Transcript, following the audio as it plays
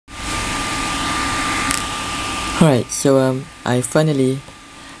Alright, so I finally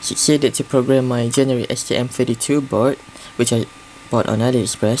succeeded to program my generic STM32 board, which I bought on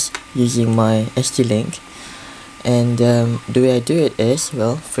AliExpress using my ST-Link. And the way I do it is,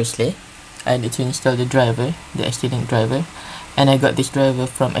 well, firstly I need to install the driver, the ST-Link driver, and I got this driver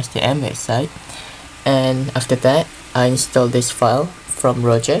from STM website. And after that, I installed this file from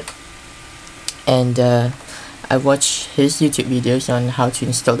Roger, and I watched his YouTube videos on how to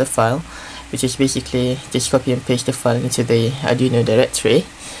install the file, which is basically just copy and paste the file into the Arduino directory.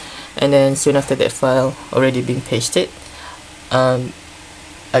 And then soon after that file already being pasted,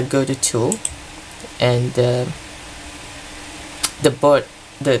 I go to tool, and the board,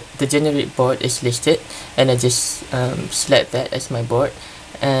 the generic board is listed, and I just select that as my board,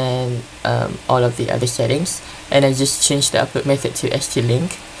 and all of the other settings, and I just change the upload method to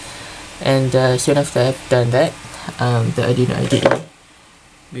ST-Link. And soon after I've done that, the Arduino IDE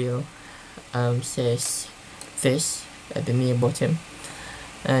will says this at the near bottom,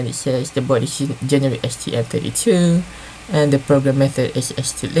 and it says the board is generic STM32, and the program method is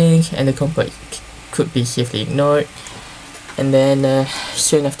ST-Link, and the compile could be safely ignored. And then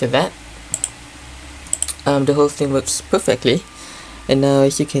soon after that, the whole thing works perfectly. And now,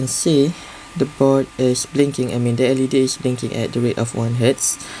 as you can see, the board is blinking. I mean, the LED is blinking at the rate of 1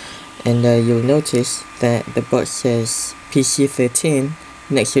 Hz. And you'll notice that the board says PC13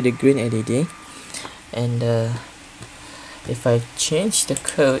 next to the green LED. And if I change the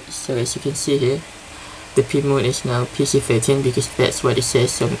code, so as you can see here, the P mode is now PC13 because that's what it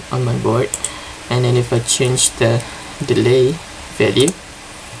says on my board. And then if I change the delay value,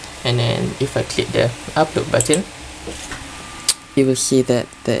 and then if I click the upload button, you will see that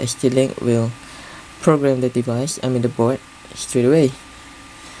the ST-Link will program the device, I mean the board, straight away.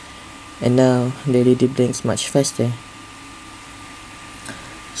 And now the LED blinks much faster.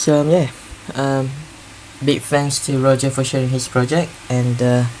 So yeah, big thanks to Roger for sharing his project, and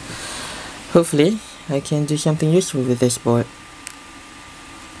hopefully I can do something useful with this board.